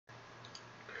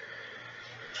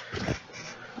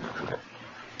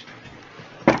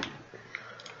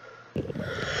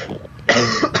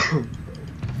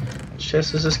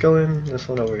Chest does this go in? This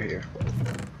one over here.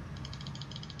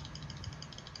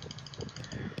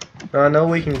 Now I know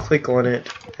we can click on it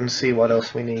and see what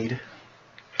else we need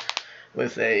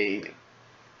with a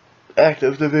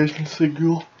active division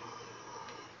signal.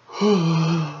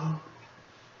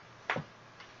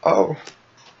 Oh.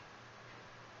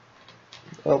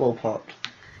 Elbow popped.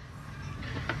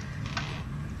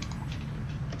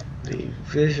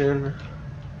 Division.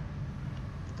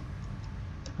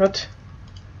 What?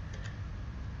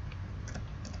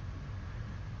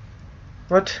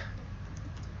 What?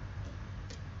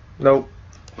 Nope.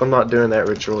 I'm not doing that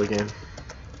ritual again.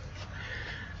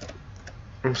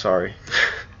 I'm sorry.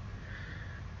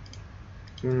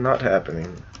 Not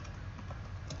happening.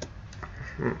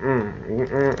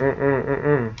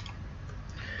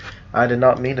 I did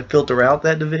not mean to filter out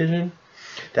that division.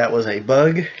 That was a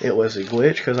bug. It was a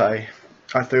glitch because I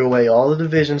threw away all the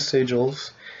division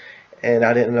sigils and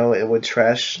I didn't know it would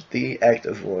trash the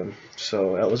active one.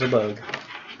 So that was a bug.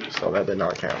 So that did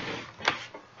not count.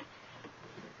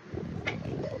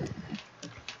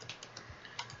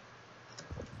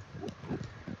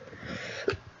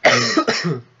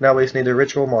 Now we just need the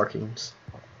ritual markings.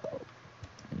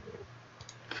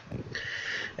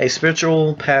 A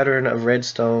spiritual pattern of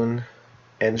redstone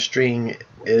and string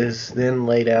is then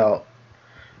laid out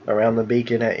around the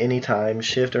beacon at any time.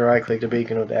 Shift or right click the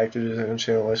beacon with the active design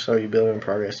channel will show you building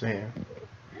progress in hand.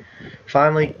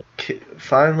 Finally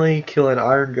kill an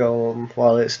iron golem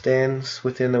while it stands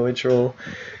within the ritual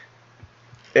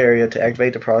area to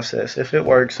activate the process. If it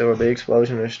works, there will be an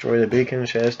explosion to destroy the beacon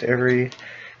chest. Every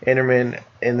enderman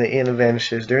in the inn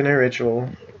vanishes during the ritual.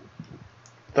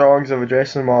 Throngs of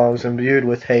aggressive mobs imbued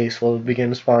with haste will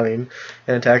begin spawning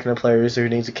and attacking the players. There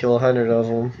needs to kill 100 of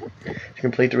them to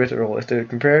complete the ritual. If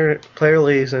the player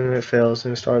leaves and it fails,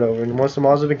 then start over. And once the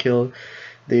mobs have been killed,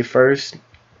 the first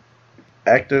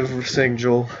active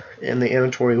sigil in the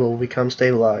inventory will become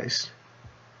stabilized.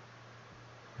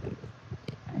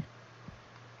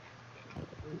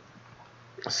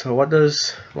 So what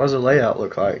does the layout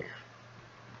look like?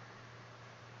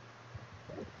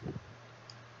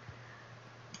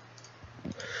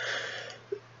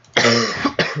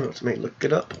 Let me look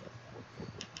it up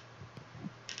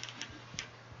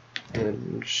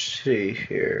and see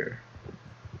here.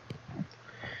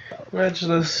 Let's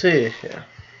see here.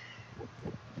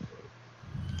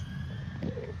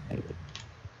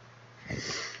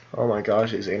 Oh my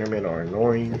gosh, these endermen are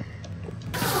annoying.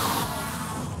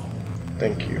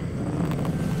 Thank you.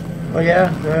 Oh yeah,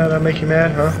 that make you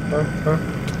mad, huh?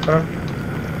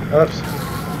 Oops.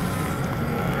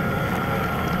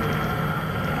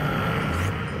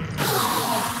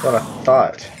 What I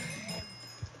thought.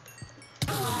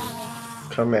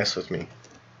 Come mess with me.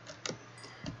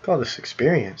 Look at all this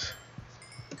experience.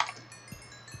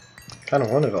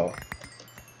 Kinda want it all.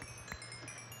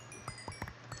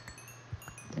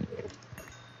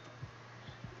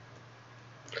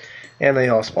 And they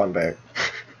all spawn back.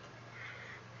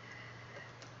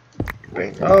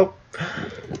 Bang. Oh!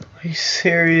 Are you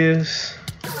serious?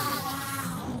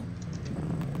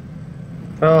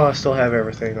 Oh, I still have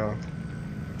everything on.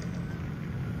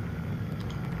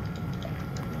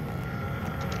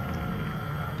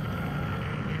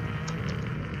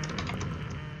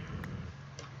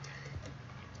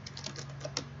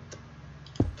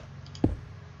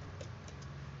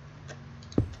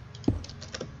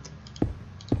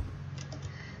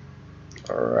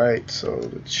 Alright, so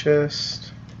the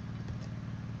chest.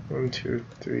 1, 2,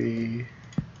 3,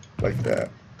 like that.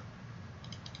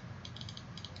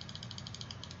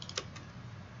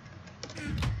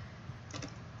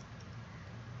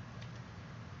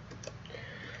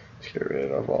 Let's get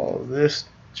rid of all of this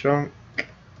junk.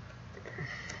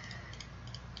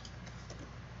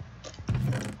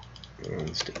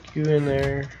 And stick you in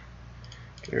there.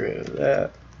 Get rid of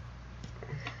that.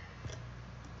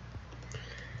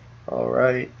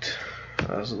 Alright,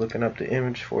 I was looking up the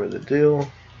image for the deal.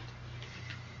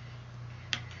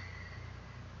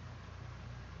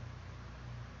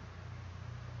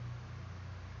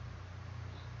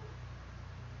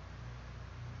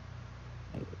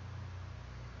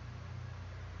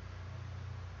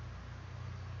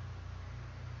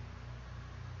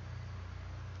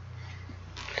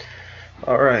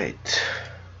 Alright.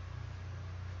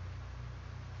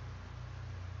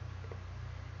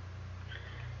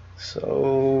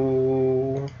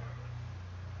 So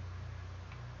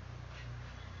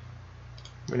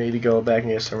we need to go back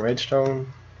and get some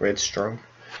redstone and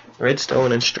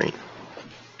string.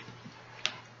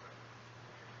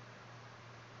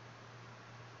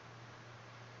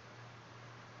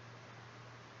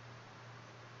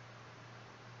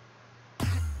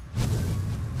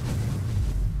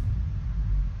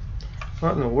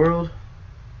 What in the world?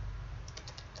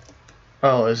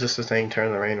 Oh, is this the thing?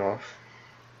 Turn the rain off.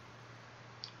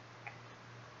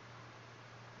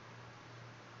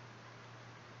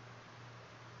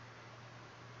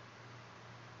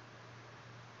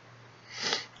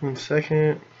 One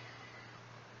second.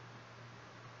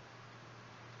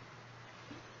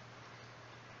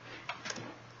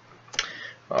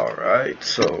 Alright,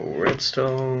 so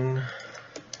redstone.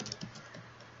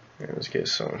 Let's get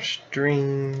some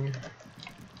string.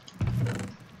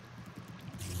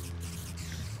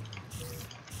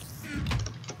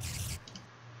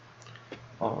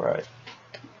 Alright.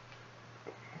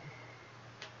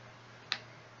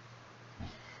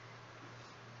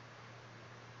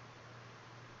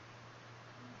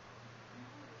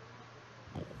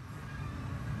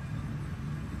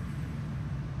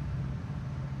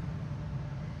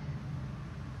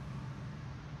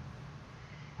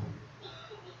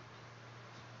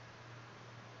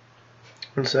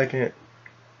 One second.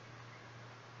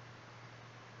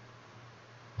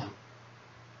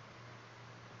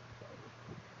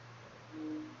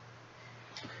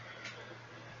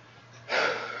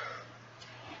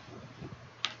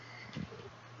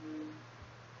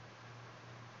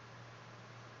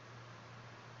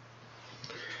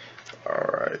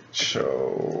 Alright,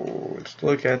 so let's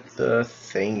look at the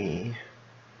thingy.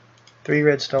 3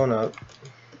 redstone up.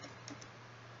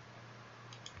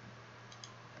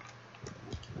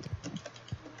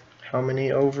 How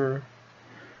many over?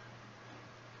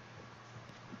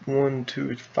 1,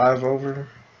 2, 5 over.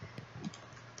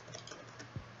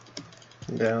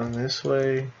 Down this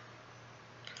way.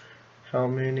 How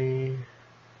many?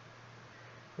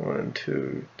 1,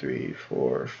 2, 3,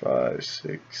 4, 5,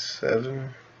 6, 7.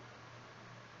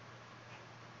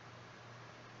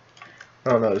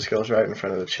 Oh no, this goes right in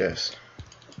front of the chest.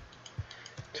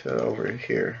 To over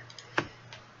here.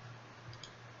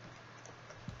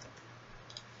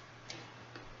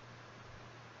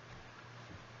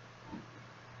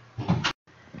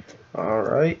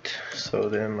 Alright, so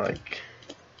then like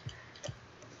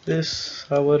this,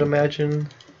 I would imagine.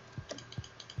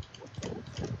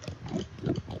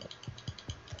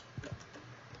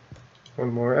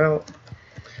 One more out.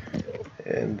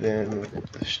 And then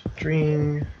with the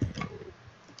string.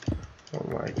 Oh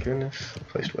my goodness, I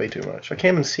placed way too much. I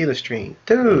can't even see the string.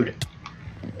 Dude!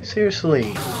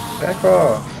 Seriously, back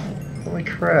off. Holy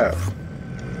crap.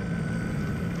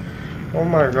 Oh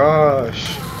my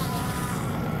gosh.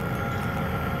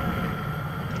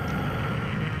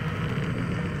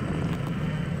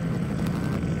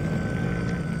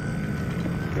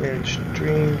 And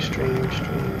string.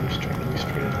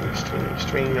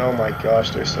 Oh my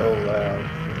gosh, they're so loud.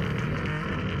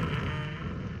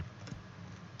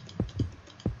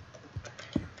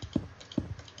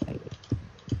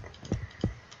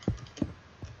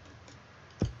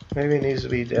 Maybe it needs to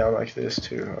be down like this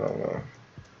too, I don't know.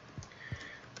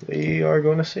 We are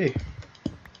going to see.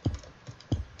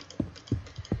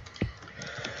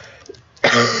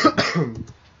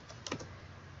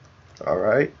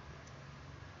 Alright.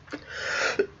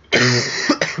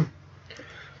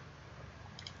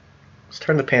 Let's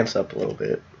turn the pants up a little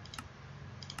bit.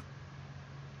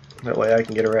 That way I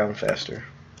can get around faster.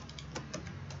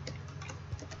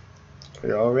 Are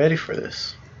you all ready for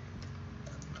this?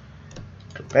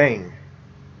 Bang.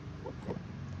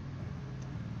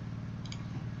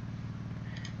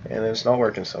 And it's not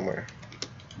working somewhere.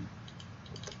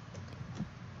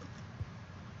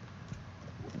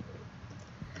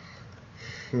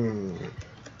 Ew.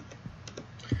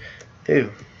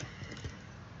 Is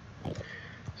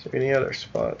there any other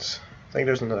spots? I think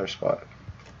there's another spot.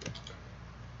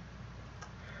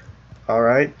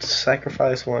 Alright,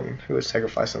 sacrifice one. Who would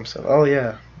sacrifice himself? Oh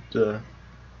yeah, the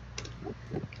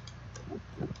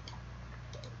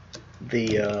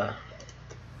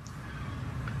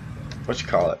what you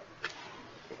call it?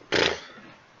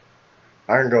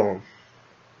 Iron Golem.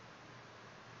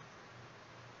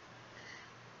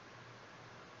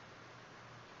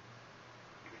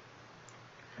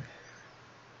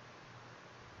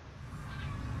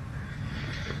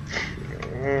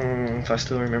 If I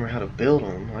still remember how to build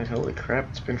them, like holy crap,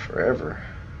 it's been forever.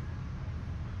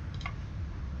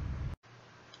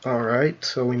 Alright,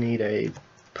 so we need a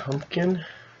pumpkin.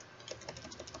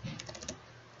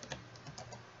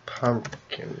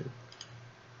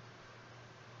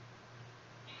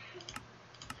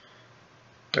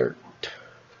 Dirt.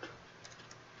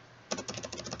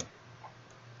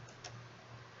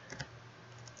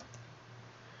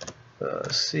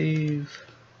 Sieve.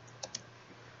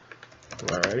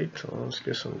 Alright, so let's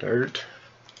get some dirt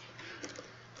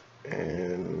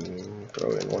and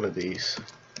throw in one of these.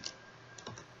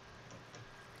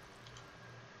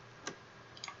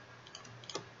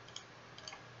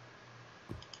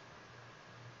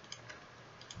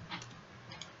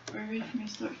 ready for me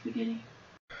to start spaghetti?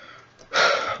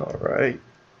 Alright,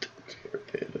 get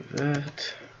rid of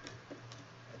that.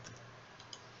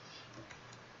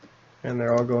 And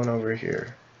they're all going over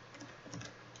here.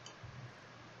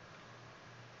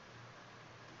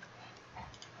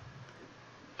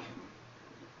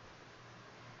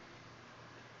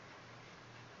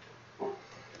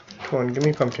 Come on, give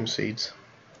me pumpkin seeds.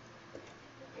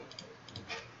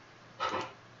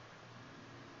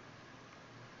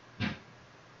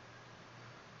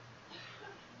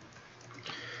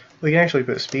 We can actually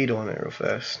put speed on it real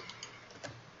fast.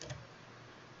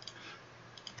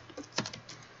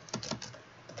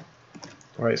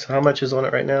 Alright, so how much is on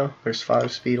it right now? There's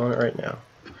 5 speed on it right now.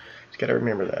 Just gotta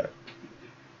remember that.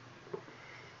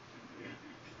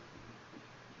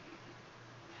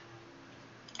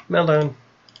 Melon.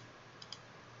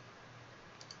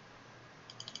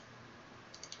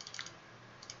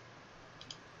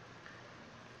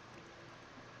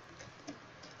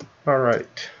 Alright.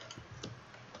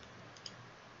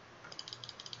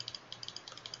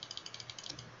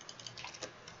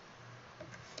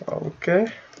 Okay.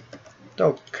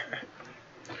 Okay.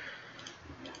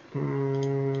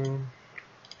 Let's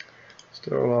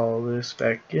throw all this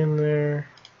back in there.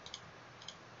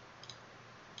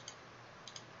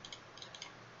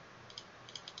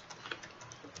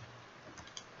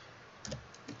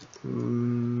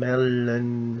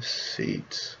 Melon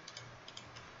seeds.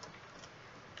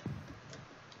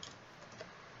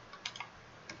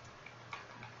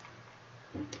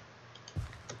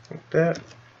 Like that.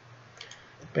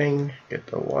 Bang. Get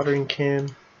the watering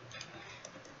can.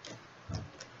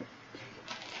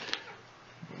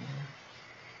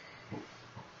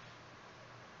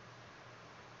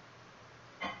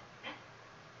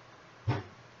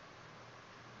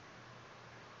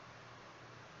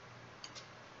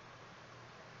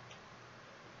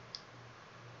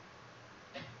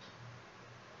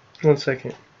 One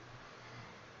second.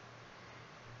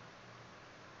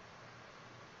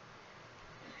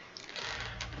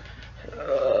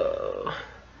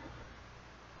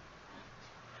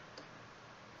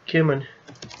 Come on.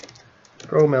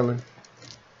 Grow melon.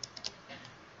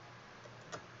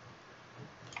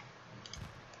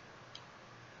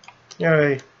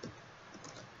 Yay.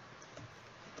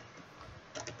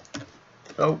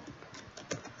 Oh.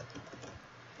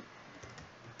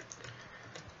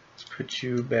 Let's put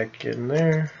you back in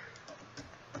there.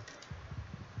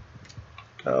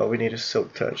 Oh, we need a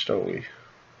silk touch, don't we?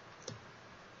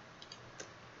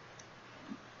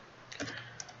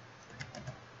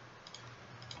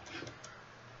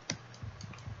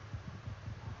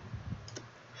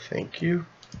 Thank you.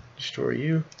 Destroy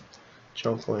you.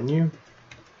 Jump on you.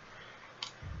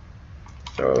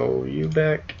 Throw you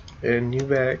back and you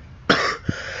back.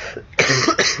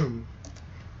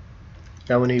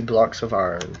 Now we need blocks of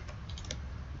iron.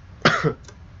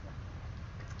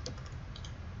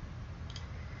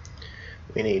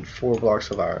 We need 4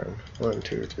 blocks of iron. 1,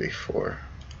 2, 3, 4.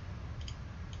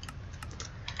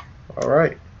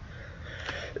 Alright.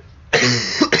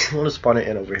 We'll just spawn it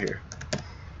in over here.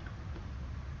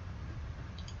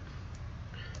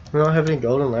 We don't have any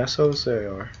golden lassos? There they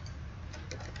are.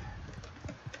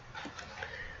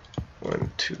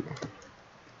 1, 2,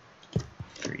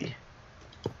 3,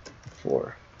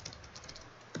 4.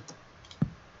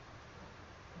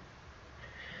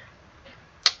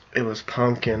 It was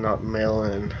pumpkin, not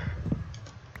melon.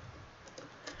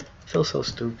 I feel so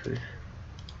stupid.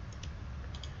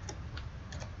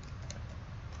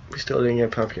 We still didn't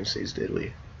get pumpkin seeds, did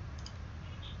we?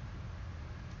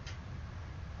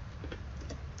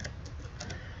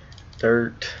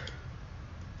 Dirt.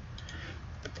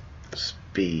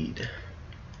 Speed.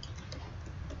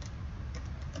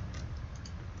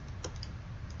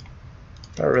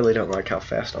 I really don't like how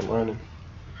fast I'm running.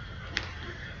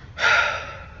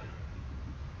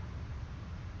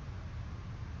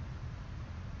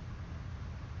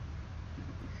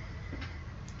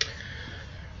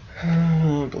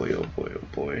 Oh boy, oh boy, oh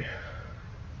boy.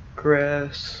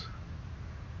 Grass.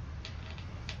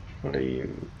 What are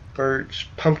you? Birch.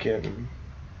 Pumpkin.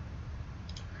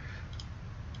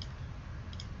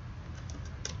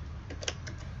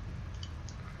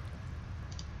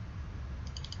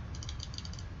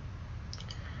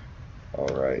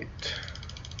 Alright.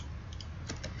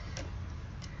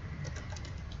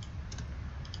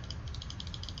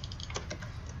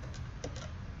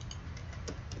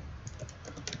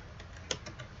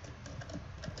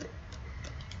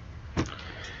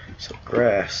 So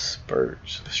grass,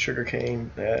 birch,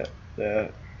 sugarcane, that.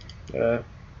 And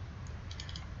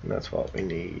that's what we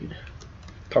need.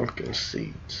 Pumpkin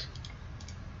seeds.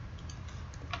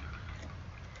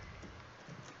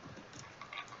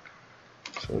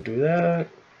 So we'll do that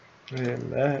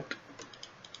and that.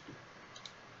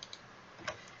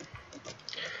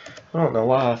 I don't know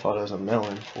why I thought it was a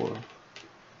melon for,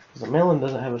 because a melon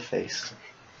doesn't have a face.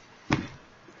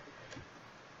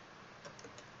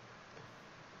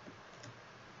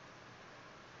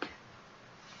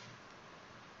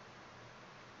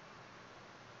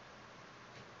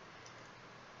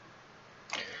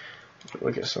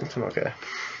 Look at something, okay.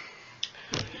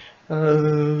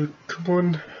 Come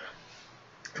on.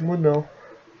 Come on now.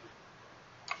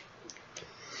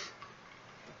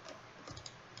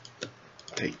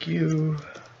 Take you.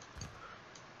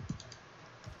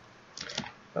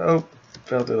 Oh,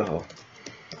 fell through the hole.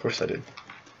 Of course I did.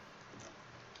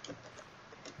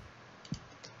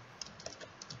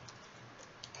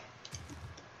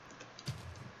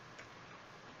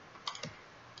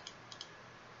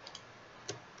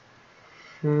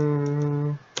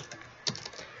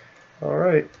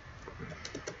 Alright.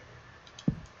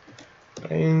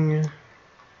 Bang.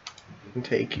 And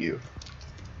take you.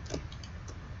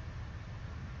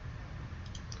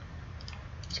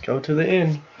 Let's go to the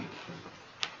end.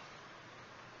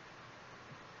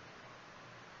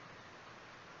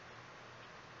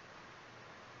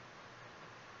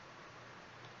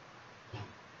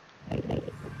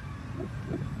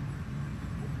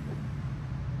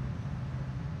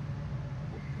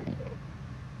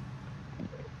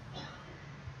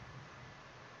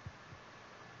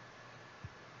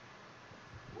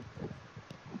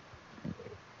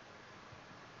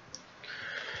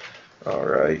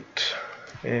 Alright,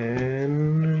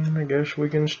 and I guess we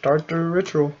can start the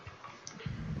ritual,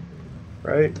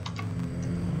 right?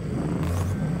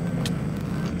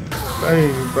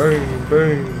 Bang, bang,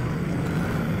 bang.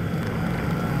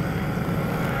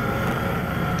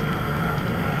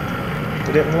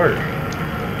 It didn't work.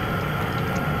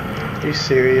 Are you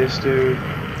serious, dude?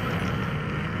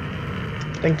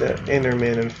 I think the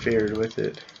Enderman interfered with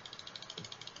it.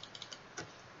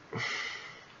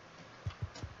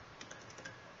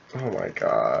 Oh my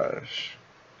gosh.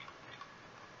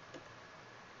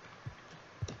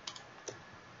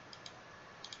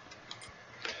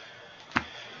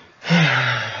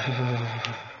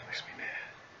 Makes me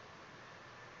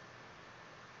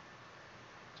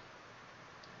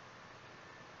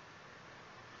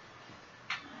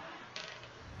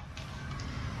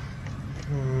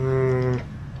mad.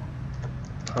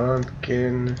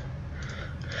 Pumpkin.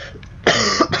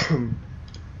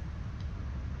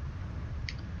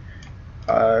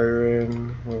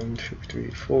 Iron. 1, 2, 3,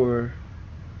 4.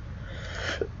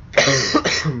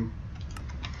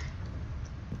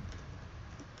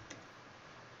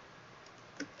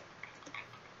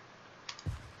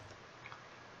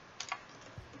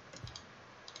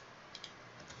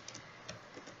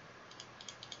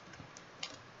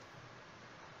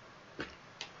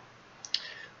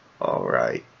 All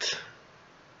right.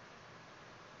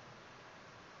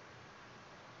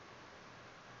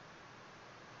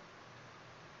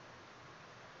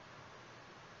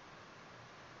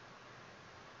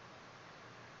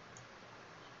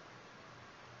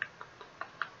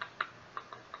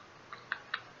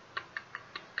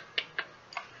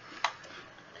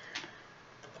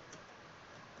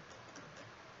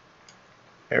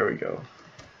 There we go.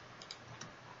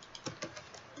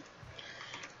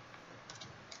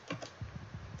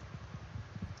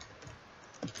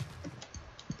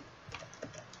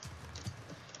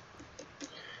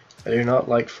 I do not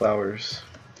like flowers.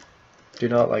 Do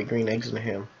not like green eggs and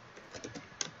ham.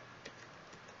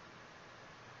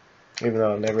 Even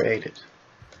though I never ate it.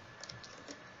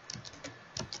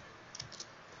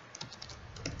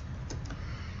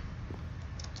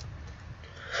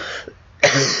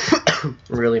 I'm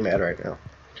really mad right now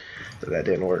that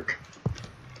didn't work.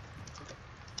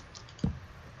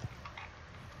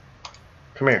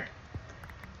 Come here.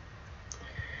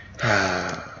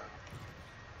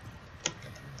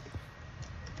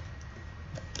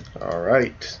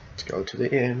 Alright, let's go to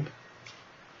the end.